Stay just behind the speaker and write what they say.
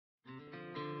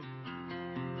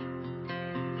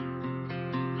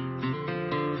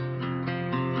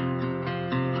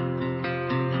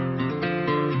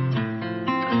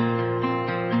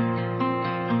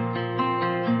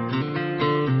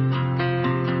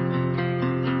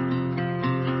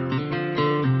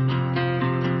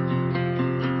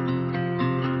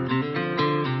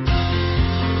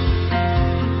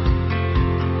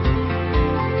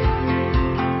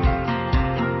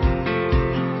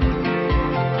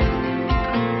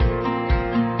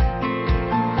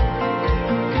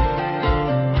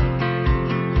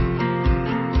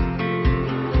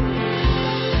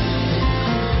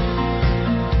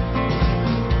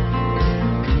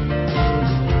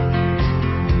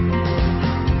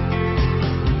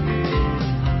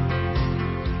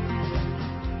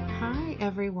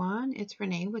it's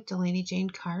Renee with Delaney Jane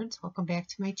Cards. Welcome back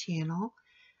to my channel.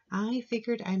 I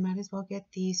figured I might as well get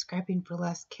the Scrapping for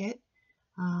Less kit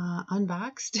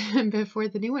unboxed before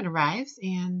the new one arrives.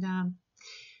 And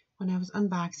when I was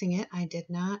unboxing it, I did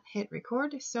not hit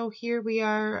record. So here we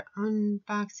are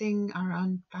unboxing our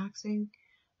unboxing.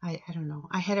 I don't know.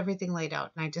 I had everything laid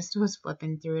out and I just was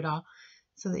flipping through it all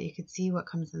so that you could see what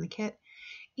comes in the kit.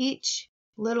 Each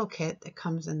little kit that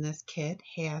comes in this kit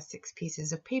has 6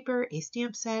 pieces of paper, a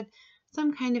stamp set,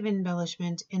 some kind of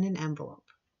embellishment, and an envelope.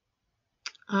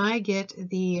 I get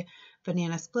the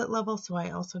banana split level, so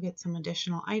I also get some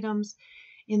additional items.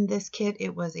 In this kit,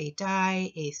 it was a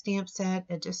die, a stamp set,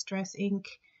 a distress ink,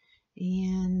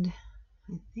 and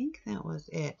I think that was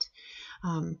it.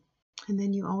 And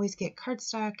then you always get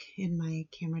cardstock, and my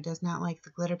camera does not like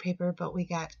the glitter paper, but we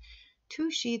got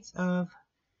 2 sheets of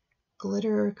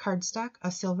glitter cardstock,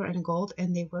 a silver and a gold,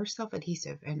 and they were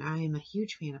self-adhesive, and I am a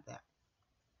huge fan of that.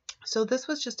 So this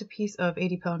was just a piece of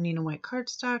 80-pound Neenah white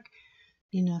cardstock,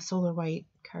 Neenah solar white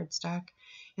cardstock,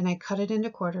 and I cut it into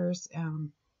quarters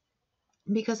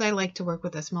because I like to work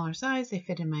with a smaller size. They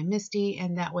fit in my MISTI,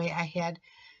 and that way I had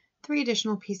 3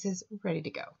 additional pieces ready to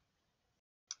go.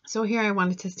 So here I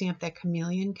wanted to stamp that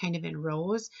chameleon kind of in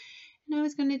rows, and I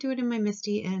was going to do it in my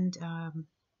MISTI, and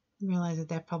realized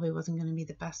that probably wasn't going to be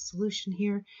the best solution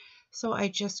here. So I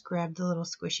just grabbed the little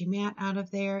squishy mat out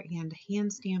of there and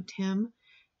hand stamped him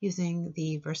using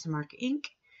the Versamark ink.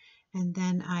 And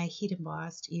then I heat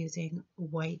embossed using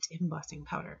white embossing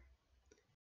powder.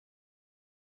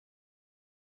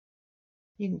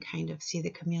 You can kind of see the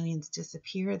chameleons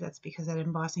disappear. That's because that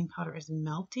embossing powder is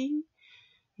melting.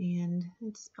 And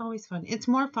it's always fun. It's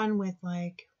more fun with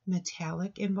like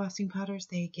metallic embossing powders.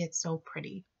 They get so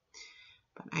pretty.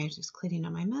 But I was just cleaning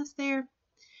up my mess there.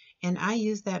 And I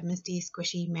use that MISTI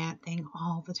squishy mat thing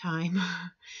all the time.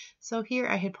 So here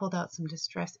I had pulled out some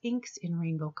distress inks in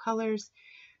rainbow colors.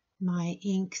 My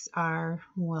inks are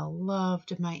well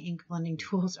loved. My ink blending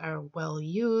tools are well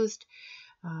used.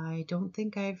 I don't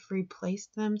think I've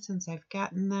replaced them since I've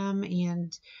gotten them.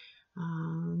 And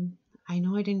I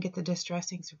know I didn't get the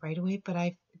distress inks right away, but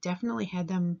I've definitely had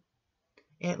them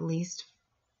at least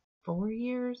 4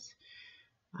 years.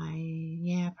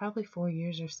 Probably 4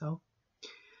 years or so.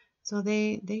 So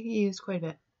they use quite a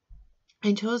bit.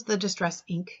 I chose the distress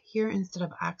ink here instead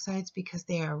of oxides because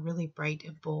they are really bright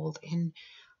and bold and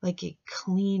like a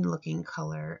clean looking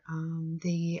color.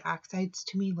 The oxides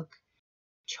to me look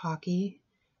chalky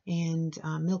and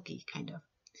milky kind of.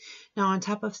 Now on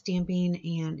top of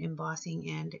stamping and embossing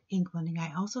and ink blending,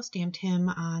 I also stamped him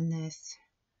on this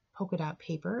polka dot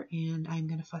paper, and I'm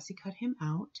going to fussy cut him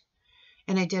out.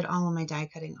 And I did all of my die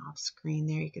cutting off screen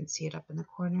there. You can see it up in the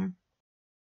corner.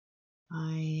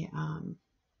 I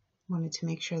wanted to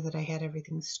make sure that I had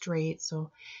everything straight,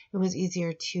 so it was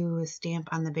easier to stamp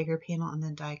on the bigger panel and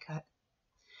then die cut.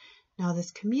 Now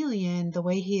this chameleon, the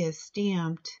way he is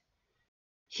stamped,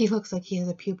 he looks like he has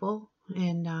a pupil,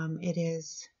 and it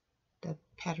is the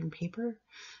pattern paper.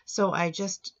 So I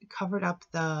just covered up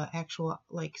the actual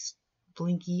like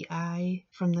blinky eye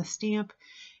from the stamp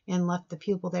and left the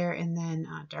pupil there, and then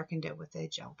darkened it with a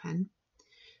gel pen.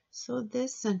 So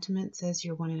this sentiment says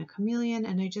you're wanting a chameleon,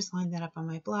 and I just lined that up on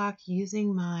my block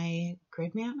using my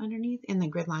grid mat underneath and the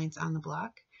grid lines on the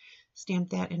block.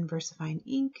 Stamped that in VersaFine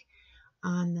ink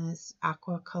on this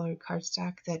aqua colored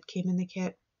cardstock that came in the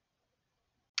kit.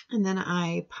 And then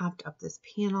I popped up this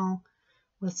panel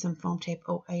with some foam tape.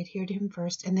 Oh, I adhered him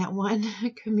first, and that one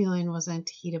chameleon wasn't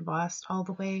heat embossed all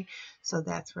the way, so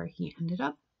that's where he ended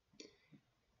up.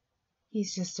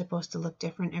 He's just supposed to look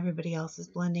different. Everybody else is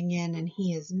blending in, and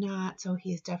he is not. So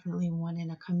he is definitely one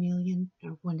in a chameleon,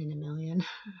 or 1 in a million.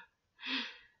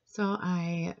 So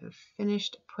I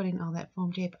finished putting all that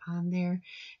foam tape on there,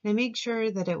 and I made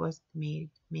sure that it was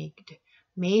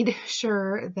made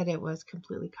sure that it was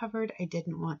completely covered. I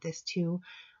didn't want this to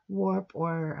warp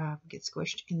or get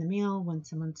squished in the mail when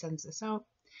someone sends this out.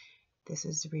 This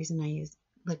is the reason I use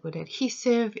liquid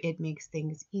adhesive. It makes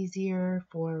things easier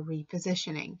for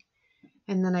repositioning.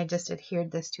 And then I just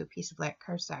adhered this to a piece of black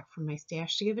cardstock from my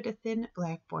stash to give it a thin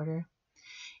black border.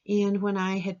 And when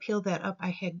I had peeled that up,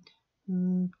 I had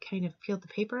kind of peeled the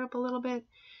paper up a little bit,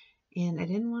 and I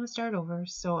didn't want to start over.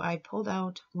 So I pulled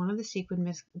out one of the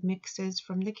sequin mixes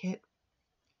from the kit.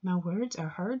 My words are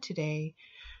hard today.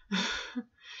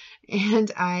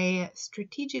 And I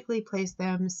strategically placed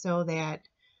them so that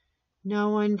no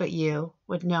one but you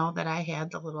would know that I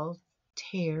had the little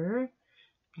tear.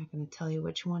 I'm not going to tell you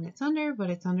which one it's under, but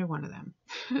it's under one of them.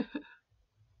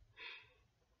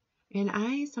 And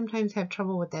I sometimes have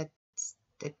trouble with that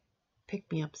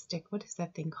pick-me-up stick. What is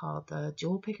that thing called? The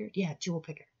jewel picker? Yeah, jewel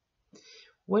picker.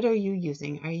 What are you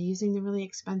using? Are you using the really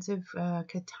expensive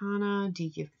katana? Do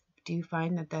you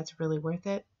find that that's really worth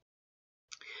it?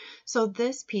 So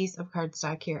this piece of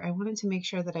cardstock here, I wanted to make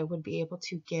sure that I would be able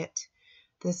to get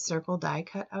this circle die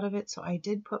cut out of it. So I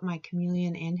did put my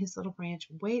chameleon and his little branch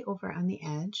way over on the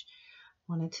edge.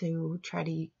 Wanted to try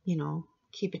to,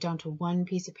 keep it down to one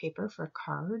piece of paper per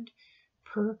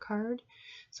card.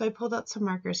 So I pulled out some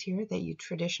markers here that you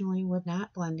traditionally would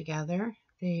not blend together.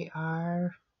 They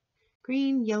are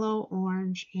green, yellow,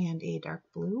 orange, and a dark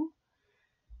blue.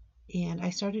 And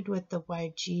I started with the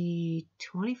YG25,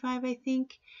 I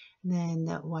think, and then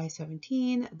the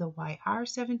Y17, the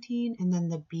YR17, and then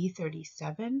the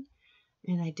B37.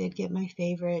 And I did get my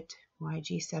favorite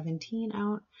YG17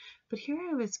 out. But here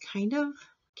I was kind of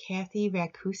Kathy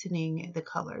Vacusining the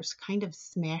colors, kind of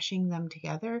smashing them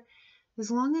together. As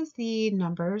long as the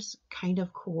numbers kind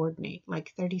of coordinate,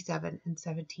 like 37 and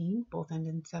 17, both end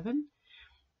in 7,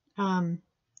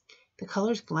 the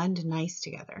colors blend nice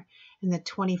together. And the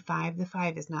 25, the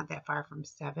 5 is not that far from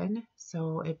 7,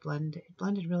 so it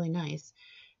blended really nice.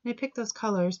 And I picked those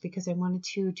colors because I wanted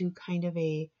to do kind of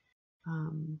a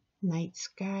night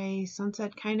sky,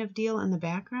 sunset kind of deal in the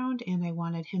background, and I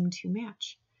wanted him to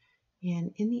match.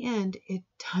 And in the end, it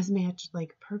does match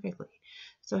like perfectly.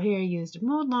 So here I used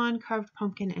mowed lawn, carved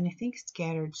pumpkin, and I think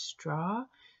scattered straw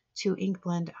to ink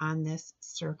blend on this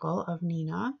circle of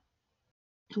Nina.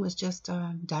 It was just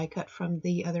die cut from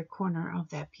the other corner of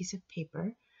that piece of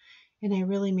paper. And I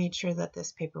really made sure that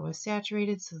this paper was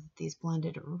saturated so that these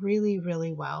blended really,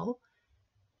 really well.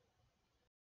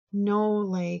 No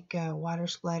like water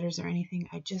splatters or anything.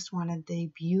 I just wanted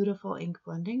the beautiful ink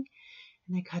blending.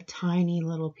 And I cut tiny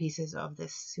little pieces of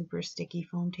this super sticky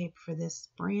foam tape for this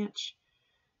branch.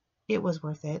 It was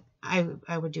worth it. I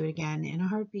would do it again in a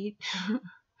heartbeat.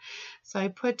 So I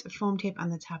put foam tape on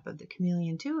the top of the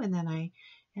chameleon too, and then I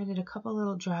added a couple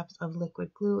little drops of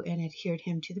liquid glue and adhered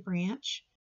him to the branch.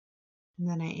 And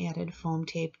then I added foam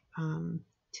tape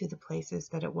to the places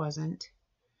that it wasn't,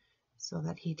 so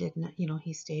that he didn't,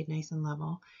 he stayed nice and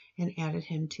level, and added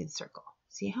him to the circle.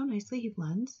 See how nicely he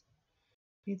blends?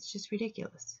 It's just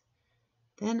ridiculous.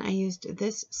 Then I used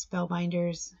this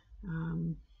Spellbinders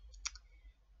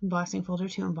embossing folder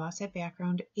to emboss that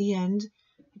background, and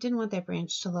I didn't want that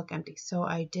branch to look empty, so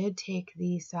I did take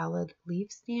the solid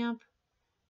leaf stamp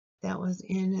that was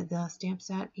in the stamp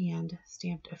set and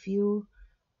stamped a few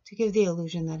to give the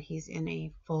illusion that he's in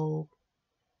a full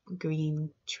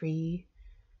green tree.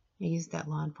 I used that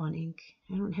Lawn Fawn ink.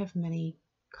 I don't have many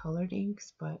colored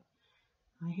inks, but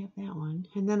I have that one.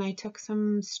 And then I took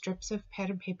some strips of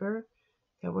pattern paper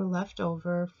that were left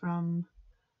over from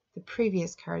the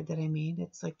previous card that I made.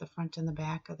 It's like the front and the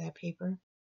back of that paper.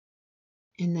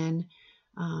 And then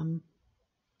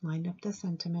lined up the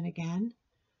sentiment again.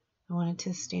 I wanted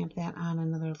to stamp that on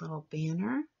another little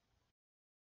banner.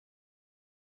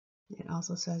 It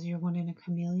also says you're wanting a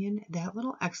chameleon. That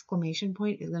little exclamation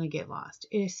point is going to get lost.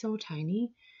 It is so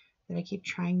tiny that I keep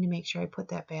trying to make sure I put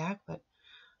that back, but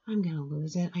I'm going to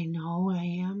lose it. I know I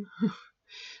am.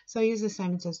 So I use the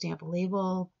Simon Says stamp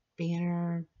label,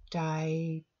 banner,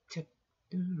 die to, I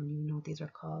don't even know what these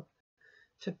are called,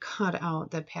 to cut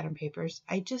out the pattern papers.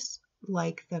 I just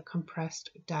like the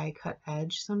compressed die cut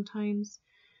edge sometimes.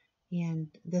 And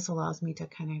this allows me to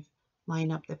kind of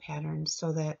line up the patterns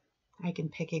so that I can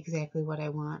pick exactly what I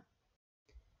want.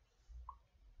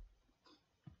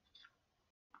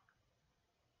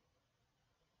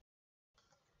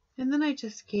 And then I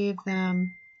just gave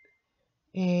them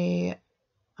a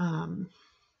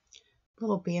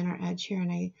little banner edge here, and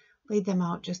I laid them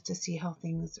out just to see how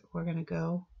things were going to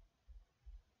go,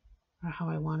 or how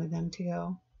I wanted them to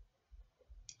go.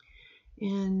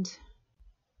 And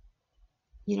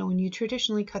when you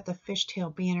traditionally cut the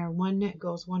fishtail banner, one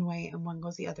goes one way and one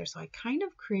goes the other. So I kind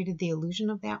of created the illusion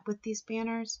of that with these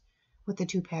banners, with the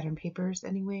two pattern papers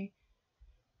anyway,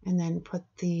 and then put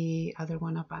the other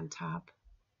one up on top.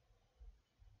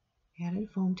 Added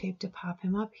foam tape to pop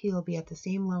him up. He'll be at the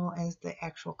same level as the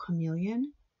actual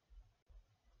chameleon.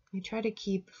 I try to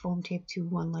keep foam tape to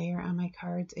one layer on my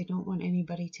cards. I don't want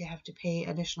anybody to have to pay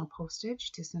additional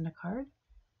postage to send a card.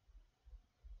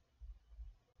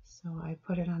 So I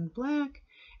put it on black,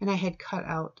 and I had cut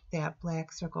out that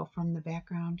black circle from the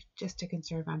background just to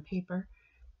conserve on paper.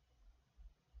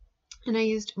 And I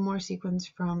used more sequins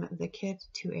from the kit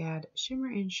to add shimmer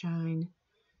and shine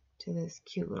to this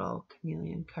cute little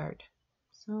chameleon card.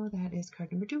 So that is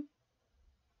card number 2.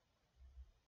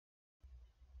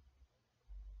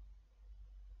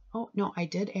 Oh, no, I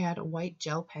did add a white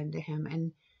gel pen to him,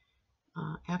 and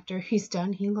after he's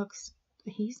done,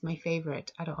 he's my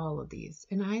favorite out of all of these,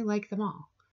 and I like them all.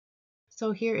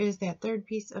 So here is that third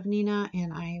piece of Nina,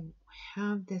 and I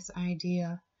have this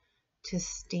idea to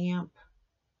stamp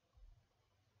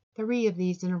 3 of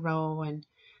these in a row, and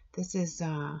this is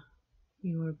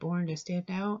You Were Born to Stand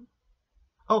Out.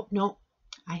 Oh no,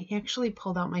 I actually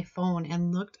pulled out my phone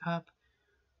and looked up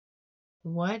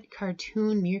what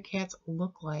cartoon meerkats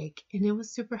look like, and it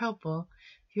was super helpful.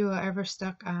 If you are ever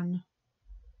stuck on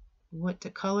what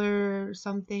to color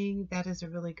something, that is a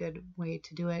really good way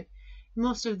to do it.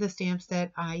 Most of the stamps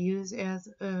that I use as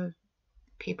a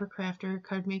paper crafter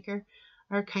card maker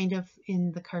are kind of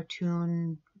in the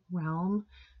cartoon realm,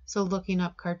 so looking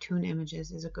up cartoon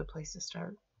images is a good place to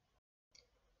start.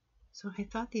 So I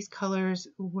thought these colors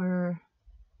were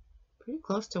pretty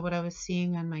close to what I was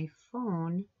seeing on my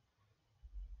phone,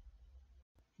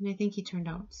 and I think he turned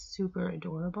out super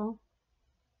adorable.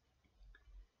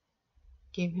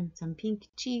 Gave him some pink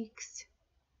cheeks,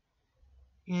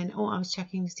 and oh, I was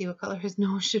checking to see what color his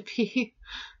nose should be.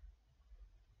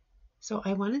 So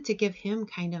I wanted to give him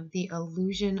kind of the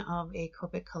illusion of a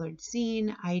Copic colored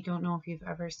scene. I don't know if you've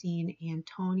ever seen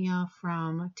Antonia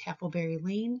from Taffleberry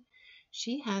Lane.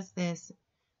 She has this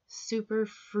super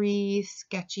free,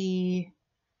 sketchy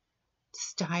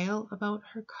style about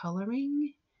her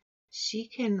coloring. She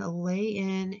can lay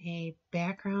in a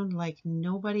background like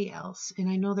nobody else. And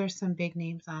I know there's some big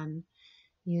names on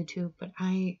YouTube, but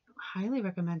I highly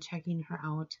recommend checking her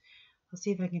out. I'll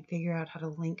see if I can figure out how to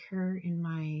link her in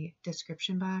my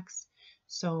description box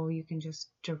so you can just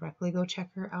directly go check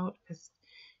her out, because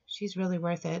she's really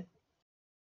worth it.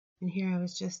 And here I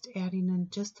was just adding in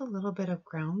just a little bit of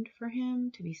ground for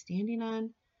him to be standing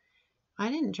on. I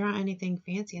didn't draw anything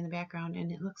fancy in the background,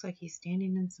 and it looks like he's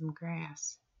standing in some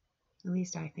grass. At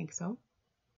least I think so.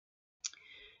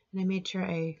 And I made sure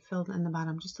I filled in the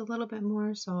bottom just a little bit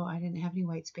more so I didn't have any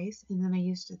white space. And then I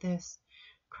used this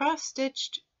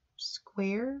cross-stitched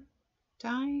square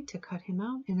die to cut him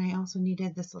out, and I also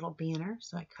needed this little banner,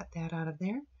 so I cut that out of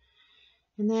there.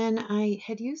 And then I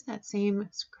had used that same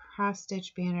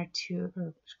cross-stitch banner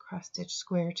or cross-stitch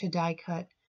square to die cut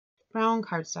brown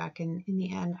cardstock, and in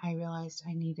the end I realized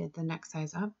I needed the next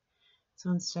size up.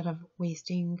 So instead of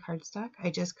wasting cardstock,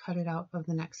 I just cut it out of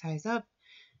the next size up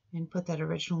and put that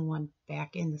original one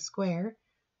back in the square,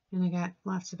 and I got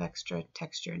lots of extra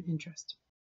texture and interest.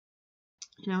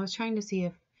 And I was trying to see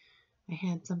if I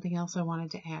had something else I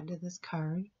wanted to add to this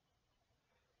card.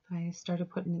 I started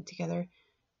putting it together.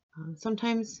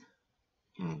 Sometimes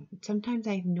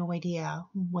I have no idea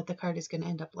what the card is going to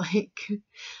end up like.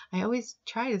 I always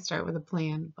try to start with a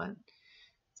plan, but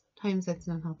sometimes that's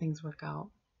not how things work out.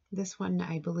 This one,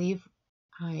 I believe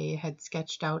I had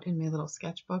sketched out in my little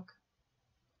sketchbook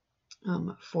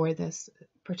for this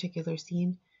particular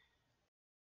scene.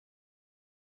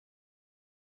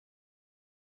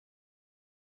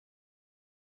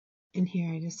 And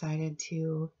here I decided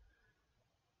to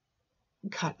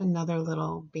cut another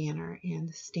little banner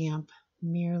and stamp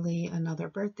merely another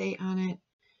birthday on it,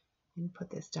 and put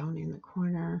this down in the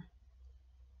corner.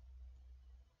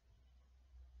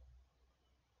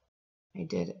 I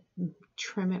did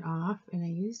trim it off, and I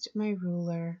used my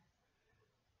ruler,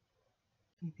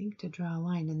 I think, to draw a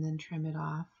line and then trim it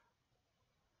off.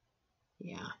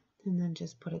 Yeah, and then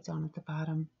just put it down at the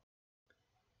bottom.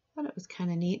 Thought it was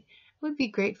kind of neat. It would be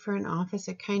great for an office.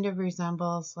 It kind of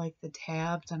resembles like the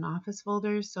tabs on office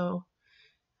folders, so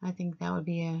I think that would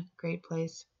be a great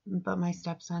place. But my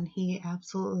stepson, he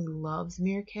absolutely loves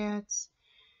meerkats.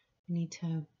 I need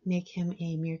to make him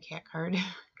a meerkat card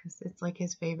because it's like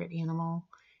his favorite animal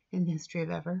in the history of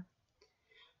ever.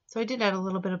 So I did add a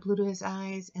little bit of blue to his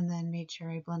eyes, and then made sure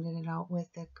I blended it out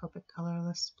with the Copic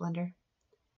Colorless Blender.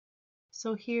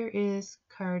 So here is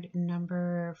card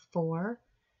number 4.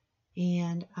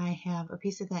 And I have a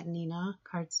piece of that Nina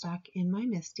cardstock in my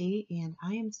MISTI, and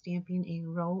I am stamping a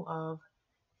row of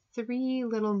 3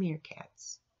 little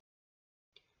meerkats.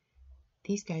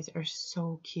 These guys are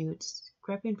so cute.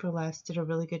 Scrapping for Less did a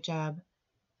really good job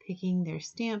picking their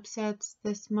stamp sets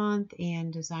this month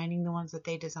and designing the ones that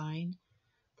they designed.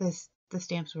 The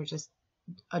stamps were just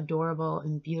adorable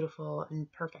and beautiful and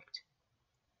perfect.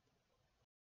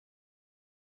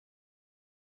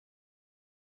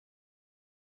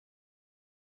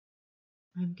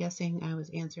 I'm guessing I was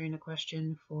answering a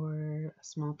question for a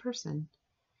small person.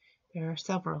 There are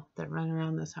several that run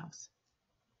around this house.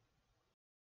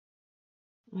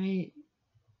 I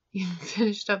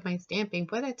finished up my stamping.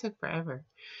 Boy, that took forever.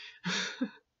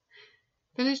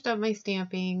 Finished up my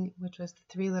stamping, which was the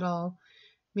 3 little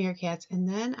meerkats, and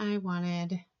then I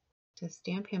wanted to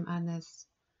stamp him on this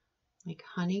like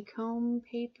honeycomb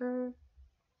paper.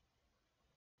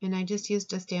 And I just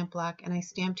used a stamp block, and I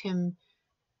stamped him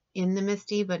in the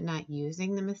Misty but not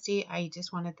using the Misty. I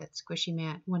just wanted that squishy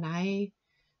matte. When I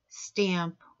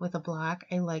stamp with a block,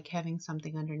 I like having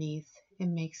something underneath. It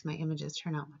makes my images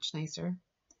turn out much nicer.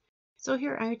 So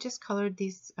here I just colored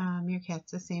these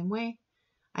meerkats the same way.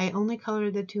 I only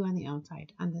colored the two on the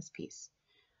outside on this piece.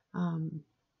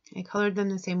 I colored them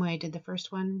the same way I did the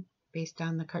first one based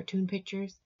on the cartoon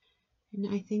pictures.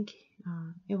 And I think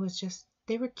it was just,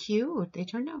 they were cute. They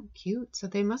turned out cute. So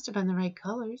they must have been the right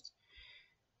colors.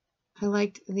 I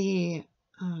liked the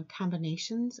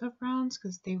combinations of browns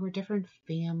because they were different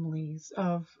families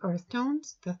of earth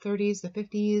tones. The 30s, the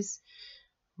 50s,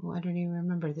 I don't even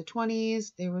remember, the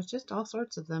 20s. There was just all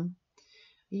sorts of them.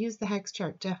 I used the hex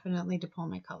chart definitely to pull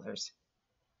my colors.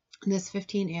 And this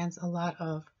 15 adds a lot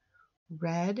of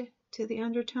red to the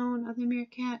undertone of the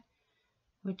meerkat,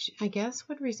 which I guess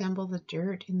would resemble the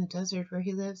dirt in the desert where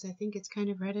he lives. I think it's kind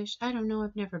of reddish. I don't know.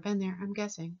 I've never been there. I'm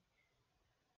guessing.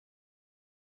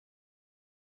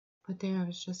 But there I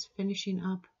was just finishing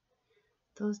up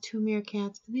those two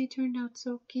meerkats, and they turned out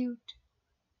so cute.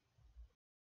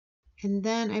 And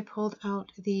then I pulled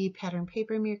out the pattern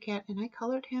paper meerkat, and I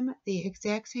colored him the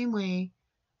exact same way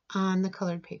on the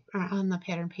colored paper, or on the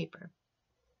pattern paper.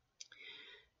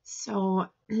 So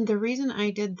the reason I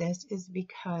did this is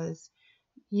because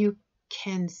you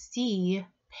can see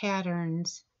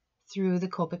patterns through the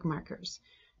Copic markers.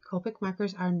 Copic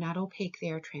markers are not opaque,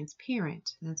 they are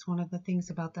transparent. And that's one of the things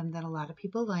about them that a lot of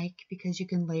people like, because you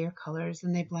can layer colors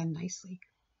and they blend nicely.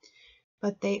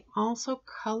 But they also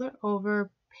color over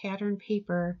pattern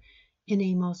paper in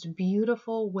a most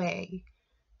beautiful way.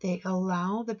 They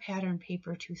allow the pattern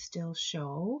paper to still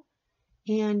show,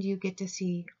 and you get to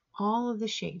see all of the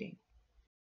shading.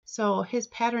 So his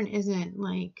pattern isn't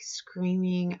like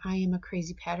screaming, I am a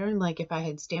crazy pattern, like if I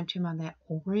had stamped him on that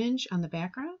orange on the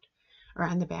background or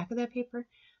on the back of that paper,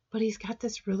 but he's got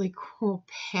this really cool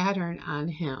pattern on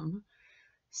him.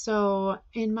 So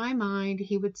in my mind,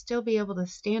 he would still be able to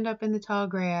stand up in the tall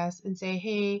grass and say,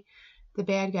 hey, the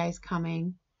bad guy's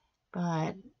coming,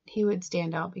 but he would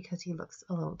stand out because he looks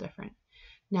a little different.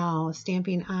 Now,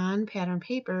 stamping on pattern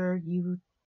paper, you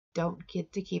don't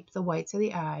get to keep the whites of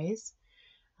the eyes.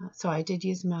 So I did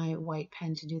use my white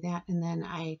pen to do that, and then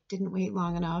I didn't wait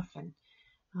long enough and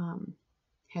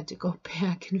had to go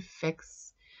back and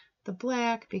fix the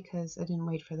black because I didn't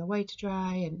wait for the white to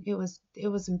dry, and it was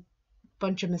a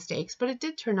bunch of mistakes, but it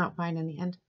did turn out fine in the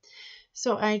end.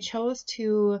 So I chose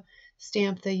to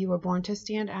stamp the You Were Born to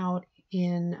Stand Out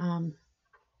in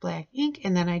black ink,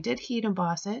 and then I did heat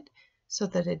emboss it so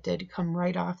that it did come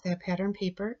right off that pattern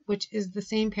paper, which is the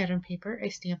same pattern paper I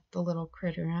stamped the little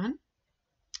critter on.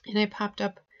 And I popped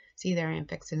up, see there I am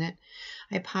fixing it,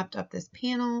 I popped up this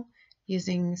panel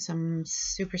using some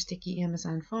super sticky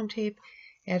Amazon foam tape,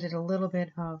 added a little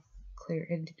bit of clear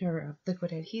or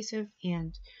liquid adhesive,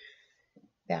 and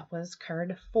that was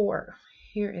card 4.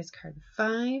 Here is card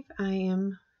 5. I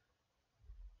am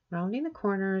rounding the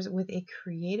corners with a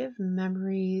Creative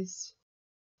Memories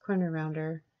corner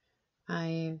rounder.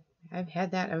 I've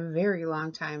had that a very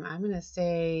long time. I'm going to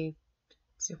say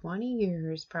 20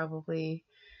 years probably.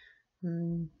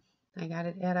 I got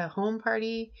it at a home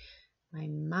party. My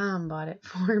mom bought it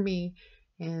for me,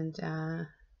 and I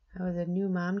was a new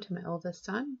mom to my oldest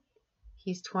son.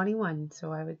 He's 21,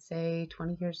 so I would say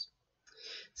 20 years.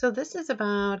 So this is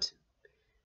about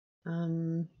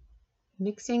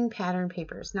mixing pattern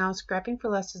papers. Now, Scrapping for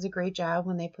Less does a great job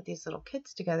when they put these little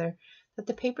kits together, that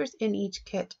the papers in each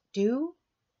kit do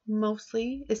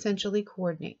mostly essentially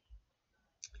coordinate.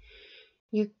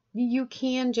 You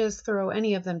can just throw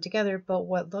any of them together, but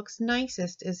what looks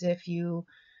nicest is if you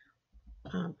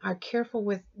are careful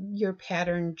with your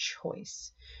pattern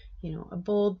choice. You know, a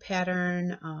bold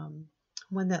pattern,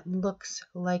 one that looks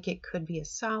like it could be a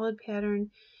solid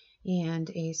pattern, and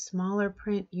a smaller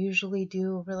print usually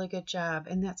do a really good job,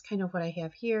 and that's kind of what I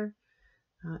have here.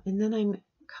 And then I'm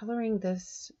coloring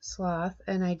this sloth,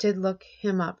 and I did look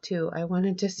him up too. I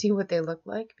wanted to see what they look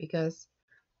like because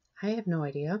I have no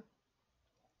idea.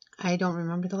 I don't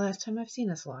remember the last time I've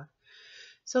seen a sloth.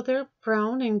 So they're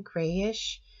brown and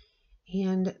grayish,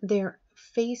 and their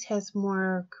face has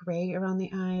more gray around the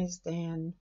eyes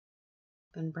than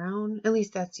brown. At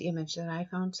least that's the image that I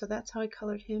found. So that's how I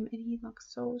colored him, and he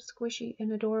looks so squishy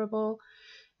and adorable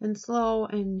and slow.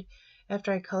 And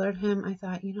after I colored him, I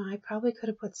thought, you know, I probably could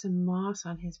have put some moss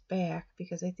on his back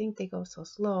because I think they go so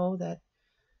slow that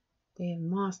they have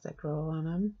moss that grow on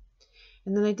them.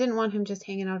 And then I didn't want him just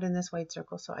hanging out in this white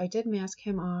circle, so I did mask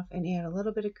him off and add a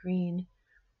little bit of green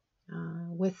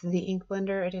with the ink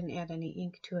blender. I didn't add any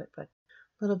ink to it, but a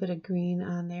little bit of green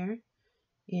on there.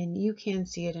 And you can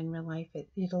see it in real life.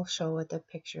 It'll show at the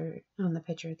picture, on the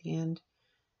picture at the end.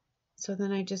 So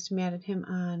then I just matted him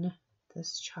on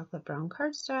this chocolate brown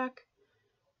cardstock,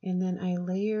 and then I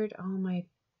layered all my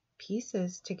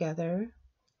pieces together.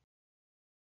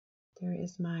 There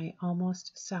is my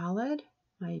almost solid,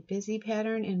 my busy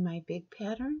pattern, and my big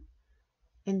pattern,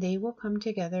 and they will come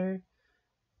together,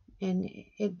 and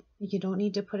you don't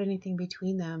need to put anything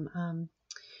between them.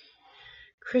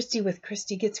 Christy with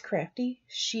Christy Gets Crafty,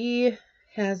 she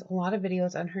has a lot of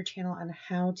videos on her channel on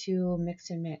how to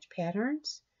mix and match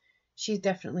patterns. She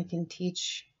definitely can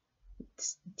teach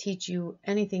you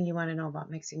anything you want to know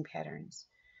about mixing patterns.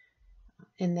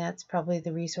 And that's probably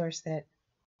the resource that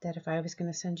if I was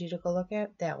going to send you to go look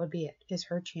at, that would be it, is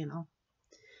her channel.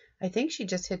 I think she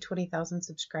just hit 20,000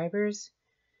 subscribers,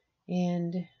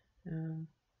 and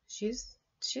she's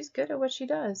good at what she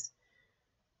does.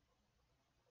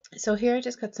 So here I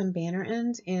just cut some banner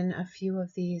ends in a few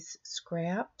of these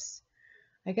scraps.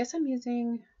 I guess I'm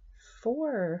using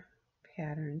 4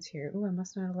 patterns here. Oh, I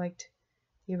must not have liked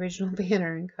the original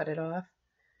banner and cut it off.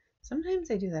 Sometimes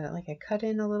I do that, like I cut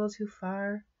in a little too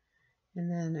far,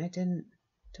 and then I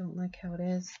don't like how it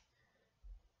is.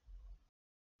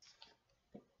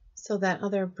 So that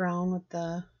other brown with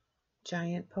the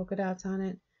giant polka dots on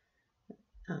it,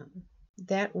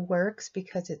 that works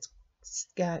because it's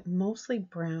got mostly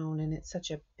brown and it's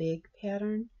such a big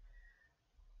pattern.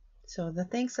 So the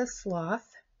Thanks a Sloth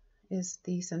is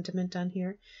the sentiment on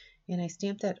here, and I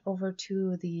stamped that over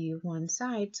to the one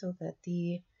side so that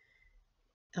the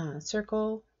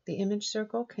circle, the image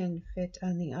circle, can fit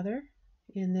on the other.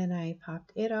 And then I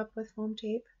popped it up with foam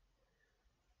tape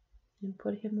and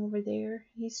put him over there.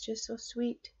 He's just so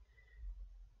sweet.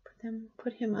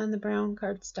 Put him on the brown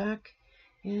cardstock,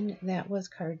 and that was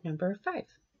card number 5.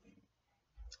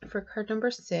 For card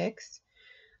number 6,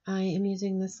 I am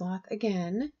using the sloth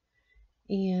again,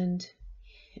 and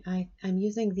I'm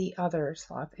using the other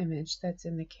sloth image that's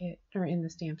in the kit, or in the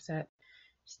stamp set.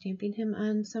 Stamping him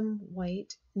on some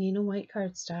white, Nina white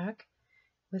cardstock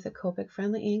with a Copic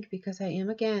friendly ink, because I am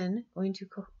again going to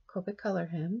Copic color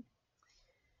him.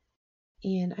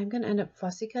 And I'm going to end up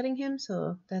fussy cutting him,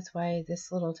 so that's why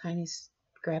this little tiny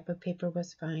scrap of paper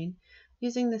was fine.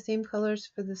 Using the same colors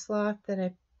for the sloth that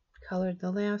I colored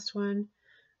the last one,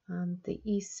 the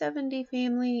E70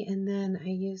 family, and then I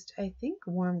used, I think,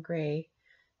 warm gray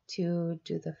to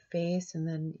do the face, and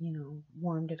then,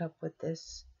 warmed it up with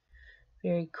this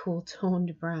very cool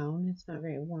toned brown. It's not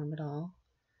very warm at all,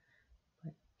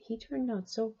 but he turned out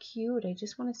so cute. I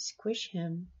just want to squish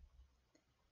him.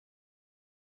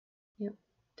 Yep,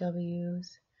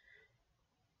 W's.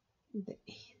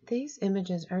 These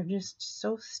images are just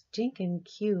so stinking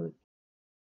cute.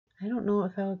 I don't know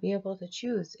if I would be able to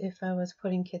choose if I was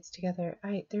putting kits together.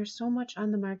 There's so much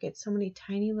on the market, so many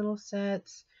tiny little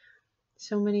sets,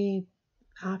 so many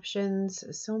options,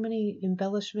 so many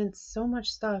embellishments, so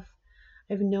much stuff.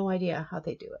 I have no idea how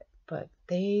they do it, but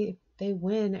they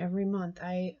win every month.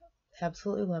 I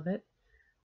absolutely love it.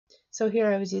 So here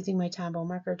I was using my Tombow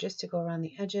marker just to go around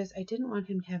the edges. I didn't want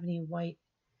him to have any white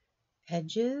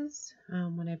edges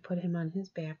when I put him on his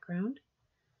background,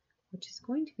 which is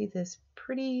going to be this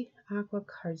pretty aqua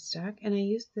cardstock. And I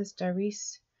used this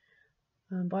Darice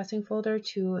embossing folder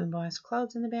to emboss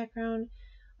clouds in the background.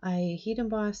 I heat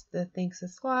embossed the Thanks a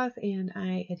Sloth, and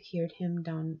I adhered him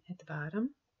down at the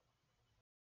bottom.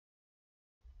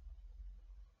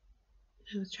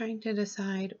 I was trying to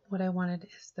decide what I wanted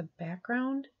as the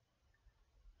background.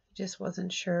 I just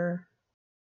wasn't sure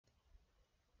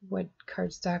what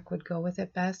cardstock would go with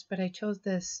it best, but I chose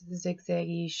this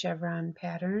zigzaggy chevron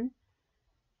pattern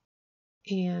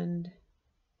and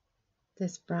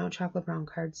this chocolate brown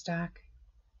cardstock.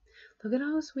 Look at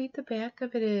how sweet the back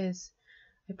of it is.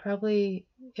 I probably,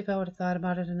 if I would have thought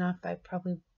about it enough, I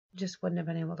probably just wouldn't have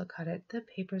been able to cut it. The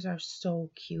papers are so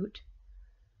cute.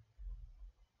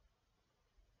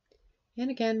 And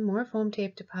again, more foam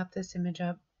tape to pop this image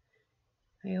up.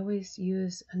 I always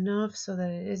use enough so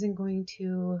that it isn't going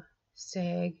to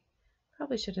sag.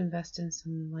 Probably should invest in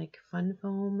some like fun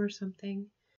foam or something,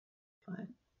 but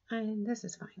this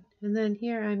is fine. And then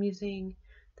here I'm using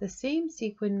the same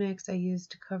sequin mix I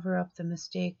used to cover up the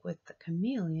mistake with the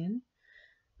chameleon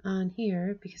on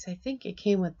here, because I think it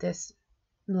came with this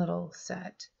little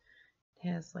set. It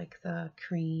has like the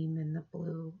cream and the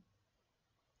blue.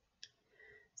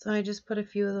 So I just put a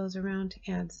few of those around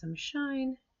to add some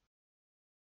shine.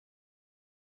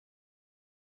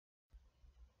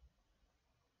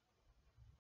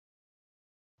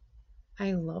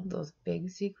 I love those big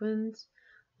sequins.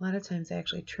 A lot of times I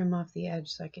actually trim off the edge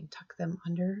so I can tuck them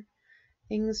under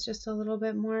things just a little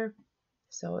bit more.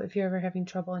 So if you're ever having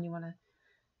trouble and you want to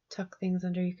tuck things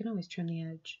under, you can always trim the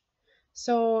edge.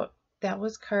 So that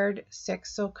was card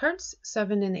 6. So cards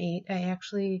 7 and 8, I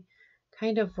actually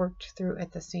kind of worked through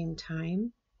at the same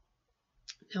time.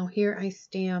 Now here I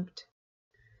stamped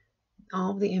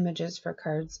all of the images for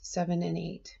cards 7 and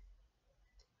 8.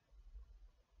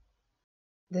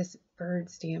 This bird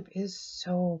stamp is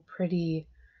so pretty.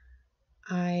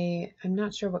 I'm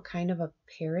not sure what kind of a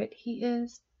parrot he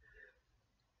is,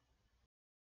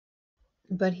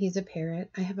 but he's a parrot.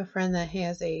 I have a friend that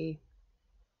has a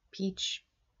peach,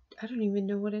 I don't even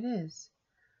know what it is.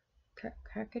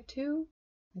 Cockatoo?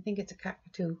 I think it's a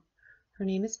cockatoo. Her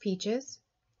name is Peaches,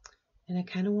 and I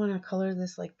kind of want to color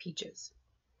this like Peaches,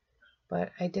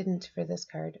 but I didn't for this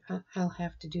card. I'll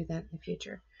have to do that in the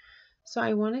future. So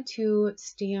I wanted to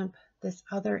stamp this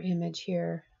other image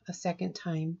here a second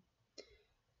time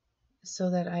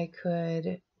so that I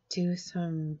could do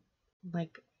some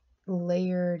like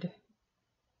layered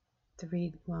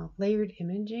layered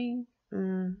imaging. I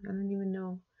don't even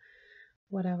know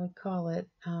what I would call it.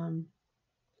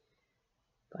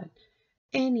 But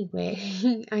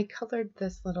anyway, I colored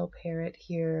this little parrot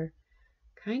here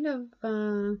kind of,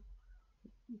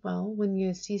 well, when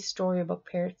you see storybook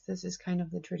parrots, this is kind of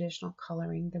the traditional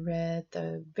coloring, the red,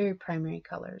 the very primary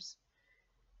colors.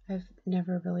 I've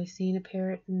never really seen a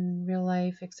parrot in real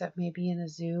life except maybe in a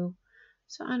zoo.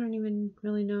 So I don't even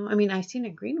really know. I mean, I seen a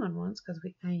green one once because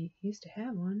I used to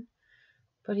have one,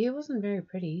 but he wasn't very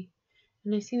pretty.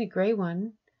 And I seen a gray one,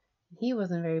 and he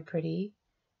wasn't very pretty.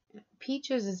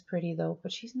 Peaches is pretty though,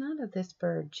 but she's not of this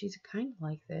bird. She's kind of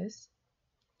like this.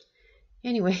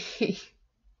 Anyway,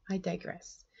 I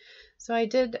digress. So I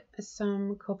did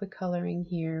some Copic coloring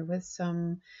here with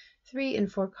some 3 and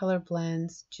 4 color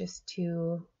blends just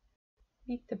to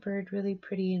make the bird really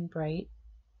pretty and bright.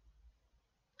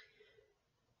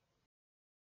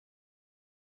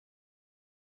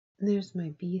 There's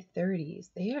my B30s.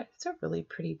 It's a really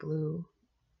pretty blue.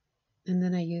 And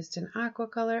then I used an aqua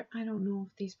color. I don't know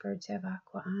if these birds have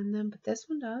aqua on them, but this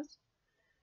one does.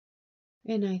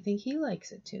 And I think he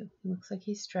likes it too. It looks like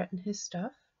he's strutting his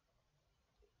stuff.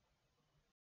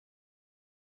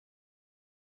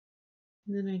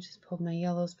 And then I just pulled my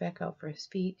yellows back out for his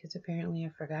feet because apparently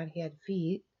I forgot he had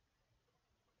feet.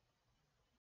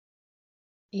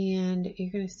 And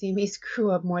you're going to see me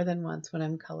screw up more than once when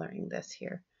I'm coloring this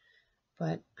here.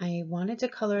 But I wanted to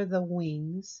color the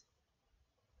wings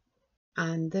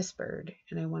on this bird,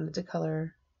 and I wanted to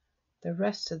color the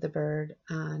rest of the bird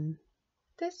on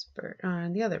this bird,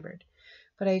 on the other bird.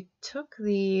 But I took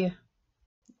the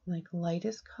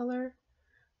lightest color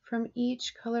from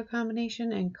each color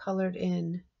combination and colored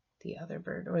in the other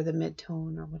bird, or the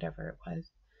mid-tone, or whatever it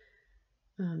was,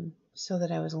 so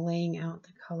that I was laying out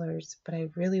the colors, but I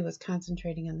really was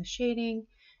concentrating on the shading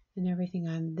and everything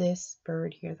on this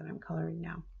bird here that I'm coloring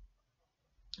now.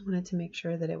 I wanted to make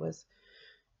sure that it was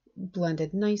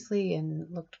blended nicely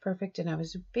and looked perfect, and I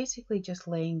was basically just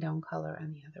laying down color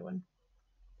on the other one.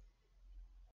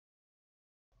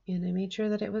 And I made sure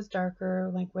that it was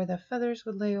darker, like where the feathers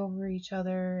would lay over each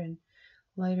other, and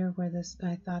lighter where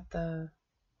I thought the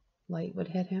light would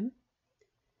hit him.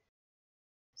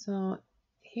 So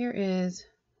here is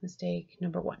mistake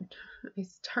number 1. I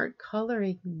start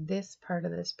coloring this part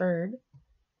of this bird,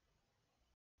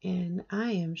 and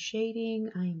I am shading,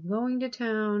 I'm going to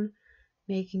town,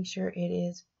 making sure it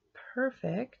is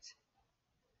perfect.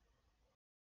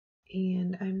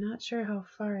 And I'm not sure how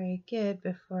far I get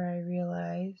before I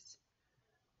realize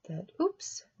that,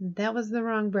 oops, that was the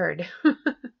wrong bird.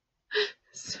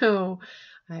 So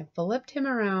I flipped him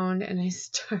around and I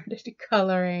started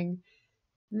coloring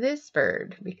this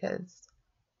bird because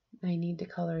I need to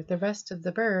color the rest of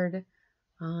the bird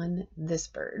on this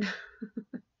bird.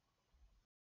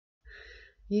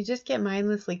 You just get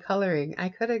mindlessly coloring. I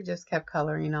could have just kept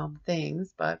coloring all the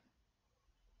things, but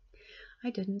I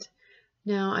didn't.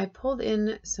 Now I pulled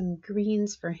in some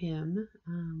greens for him.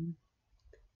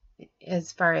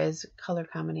 As far as color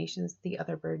combinations, the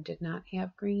other bird did not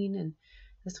have green, and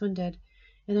this one did.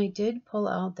 And I did pull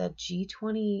out that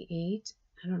G28.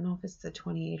 I don't know if it's the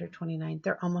 28 or 29.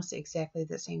 They're almost exactly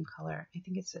the same color. I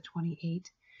think it's the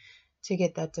 28 to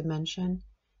get that dimension.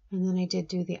 And then I did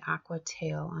do the aqua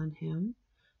tail on him.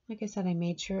 Like I said, I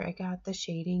made sure I got the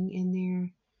shading in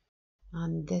there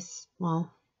on this,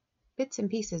 well, bits and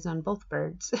pieces on both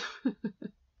birds.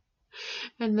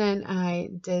 And then I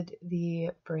did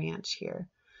the branch here.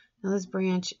 Now this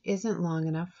branch isn't long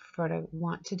enough for what I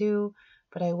want to do,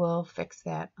 but I will fix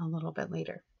that a little bit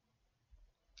later.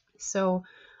 So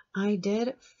I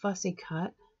did fussy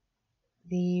cut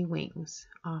the wings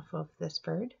off of this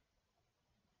bird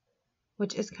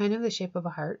which is kind of the shape of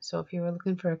a heart. So if you were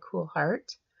looking for a cool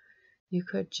heart, you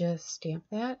could just stamp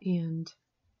that, and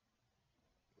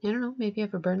I don't know, maybe you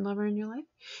have a bird lover in your life.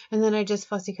 And then I just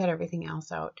fussy cut everything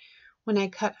else out. When I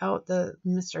cut out the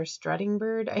Mr. Strutting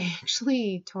Bird, I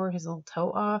actually tore his little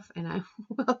toe off, and I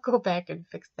will go back and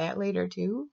fix that later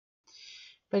too.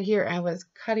 But here I was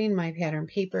cutting my pattern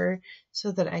paper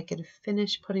so that I could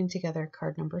finish putting together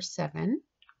card number 7.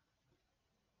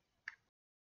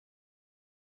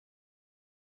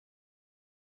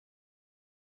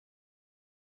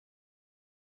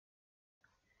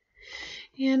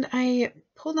 And I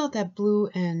pulled out that blue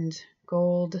and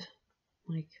gold,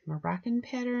 like Moroccan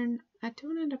pattern. I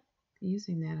don't end up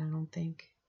using that, I don't think.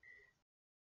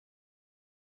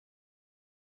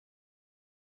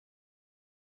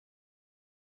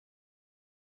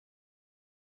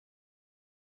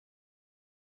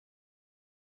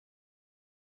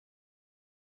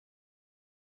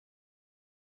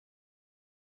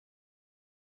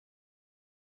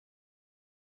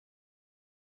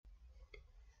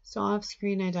 So off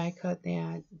screen, I die cut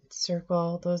that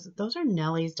circle. Those are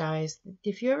Nellie's dies.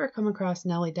 If you ever come across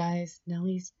Nellie's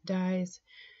dies,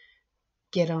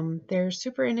 get them. They're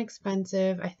super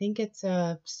inexpensive. I think it's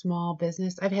a small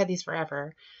business. I've had these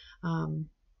forever. And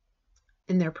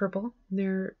they're purple.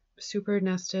 They're super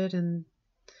nested, and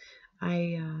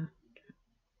I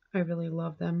really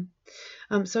love them.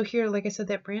 So here, like I said,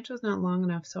 that branch was not long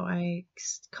enough, so I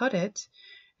cut it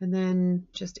and then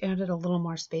just added a little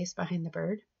more space behind the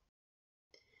bird.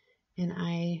 And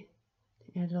I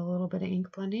added a little bit of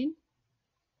ink blending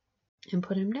and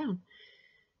put him down.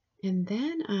 And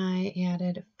then I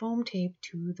added foam tape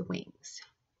to the wings.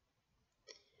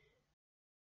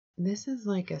 This is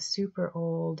like a super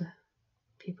old,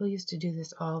 people used to do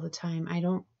this all the time. I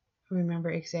don't remember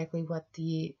exactly what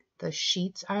the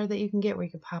sheets are that you can get where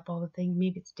you can pop all the things.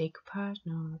 Maybe it's decoupage.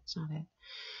 No, that's not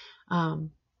it.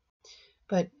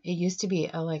 But it used to be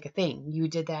like a thing. You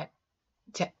did that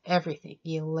to everything.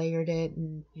 You layered it,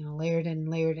 and layered it and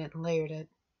layered it and layered it.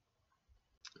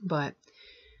 But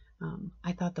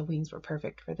I thought the wings were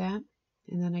perfect for that.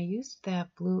 And then I used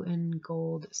that blue and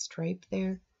gold stripe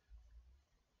there.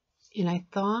 And I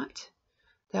thought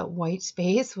that white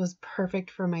space was perfect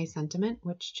for my sentiment,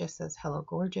 which just says "Hello,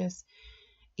 gorgeous."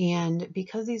 And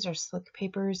because these are slick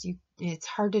papers, it's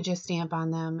hard to just stamp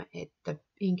on them. The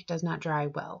ink does not dry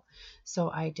well. So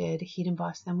I did heat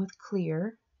emboss them with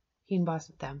clear. Heat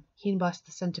embossed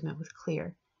the sentiment with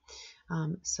clear,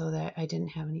 so that I didn't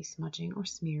have any smudging or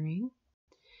smearing.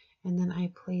 And then I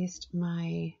placed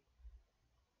my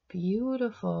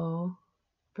beautiful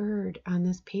bird on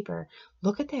this paper.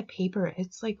 Look at that paper.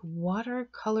 It's like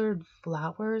watercolored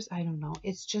flowers. I don't know.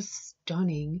 It's just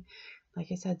stunning.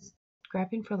 Like I said,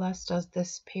 Scrapping for Less does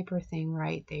this paper thing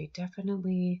right. They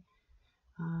definitely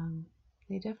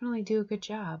do a good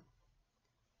job.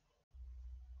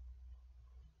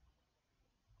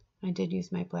 I did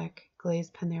use my black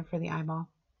glazed pen there for the eyeball.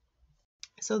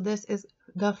 So this is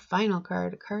the final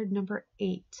card, card number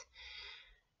 8.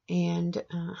 And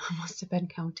I must have been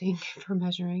counting for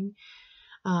measuring.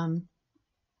 I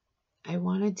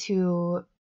wanted to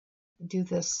do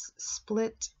this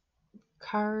split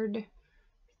card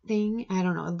thing. I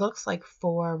don't know. It looks like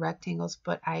 4 rectangles,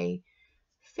 but I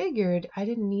figured I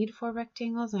didn't need 4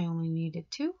 rectangles. I only needed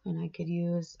 2, and I could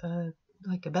use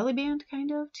like a belly band kind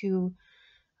of to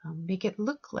make it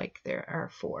look like there are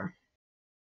 4.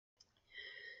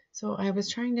 So I was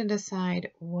trying to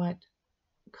decide what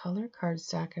color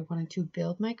cardstock I wanted to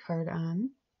build my card on.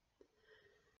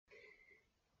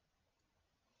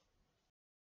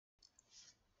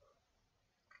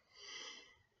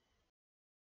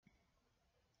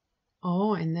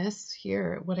 Oh, and this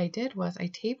here, what I did was I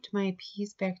taped my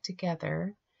piece back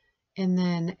together and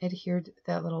then adhered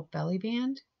that little belly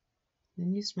band,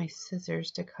 then used my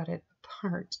scissors to cut it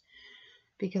apart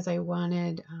because I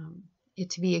wanted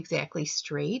it to be exactly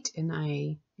straight.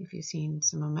 And if you've seen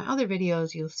some of my other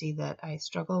videos, you'll see that I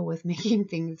struggle with making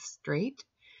things straight.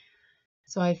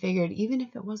 So I figured even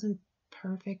if it wasn't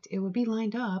perfect, it would be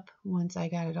lined up once I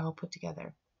got it all put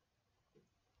together.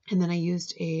 And then I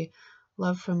used a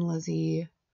Love from Lizzie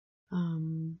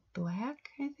black,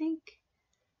 I think,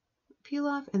 peel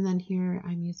off. And then here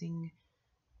I'm using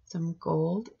some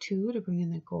gold too to bring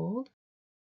in the gold.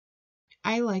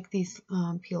 I like these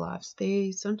peel offs.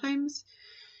 Sometimes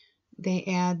they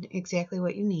add exactly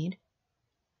what you need.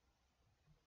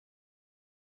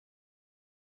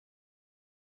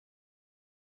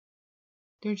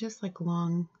 They're just like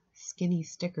long, skinny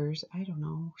stickers. I don't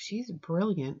know. She's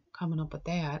brilliant coming up with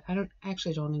that. I don't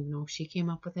even know if she came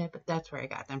up with it, but that's where I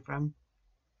got them from.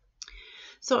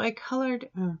 So I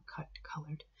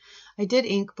I did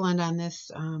ink blend on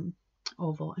this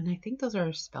oval, and I think those are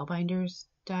Spellbinders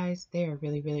dies. They're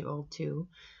really, really old too.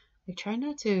 I try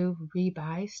not to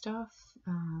rebuy stuff,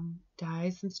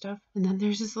 dies and stuff. And then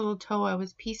there's this little toe. I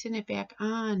was piecing it back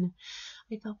on.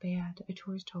 I felt bad. I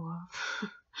tore his toe off.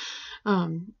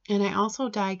 And I also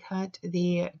die cut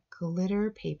the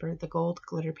glitter paper, the gold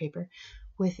glitter paper,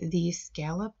 with the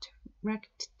scalloped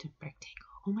rectangle.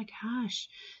 Oh my gosh,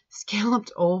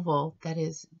 scalloped oval that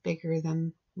is bigger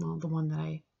than, well, the one that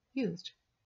I used.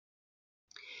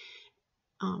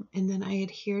 And then I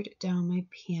adhered down my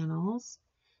panels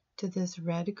to this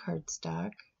red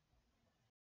cardstock,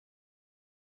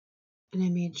 and I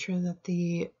made sure that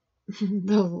the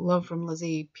the Love from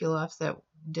Lizzie peel-offs that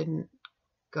didn't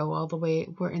go all the way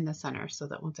were in the center, so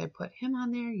that once I put him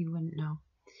on there, you wouldn't know.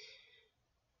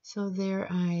 So there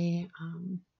I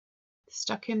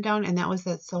stuck him down, and that was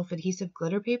that self-adhesive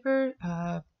glitter paper.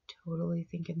 Totally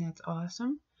thinking that's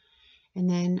awesome. And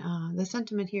then the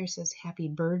sentiment here says Happy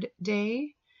Bird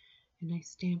Day, and I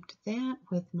stamped that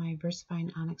with my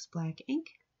VersaFine Onyx Black ink.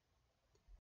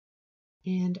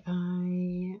 And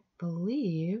I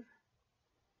believe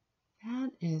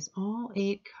that is all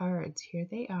 8 cards. Here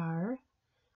they are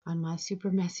on my super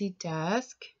messy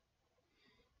desk.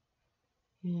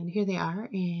 And here they are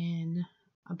in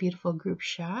a beautiful group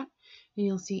shot. And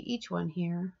you'll see each one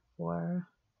here for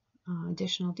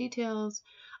additional details.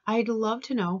 I'd love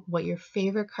to know what your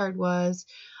favorite card was.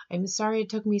 I'm sorry it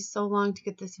took me so long to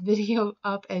get this video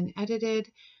up and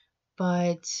edited,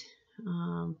 but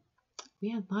we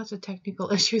had lots of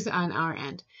technical issues on our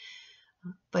end.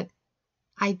 But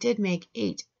I did make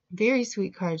 8 very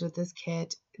sweet cards with this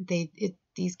kit.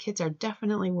 These kits are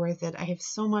definitely worth it. I have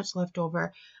so much left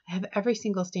over. I have every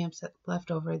single stamp set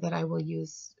left over that I will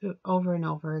use over and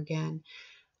over again.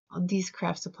 These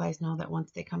craft supplies know that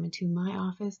once they come into my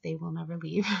office, they will never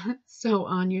leave. So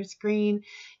on your screen,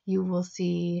 you will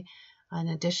see an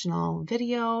additional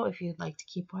video if you'd like to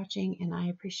keep watching, and I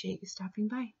appreciate you stopping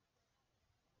by.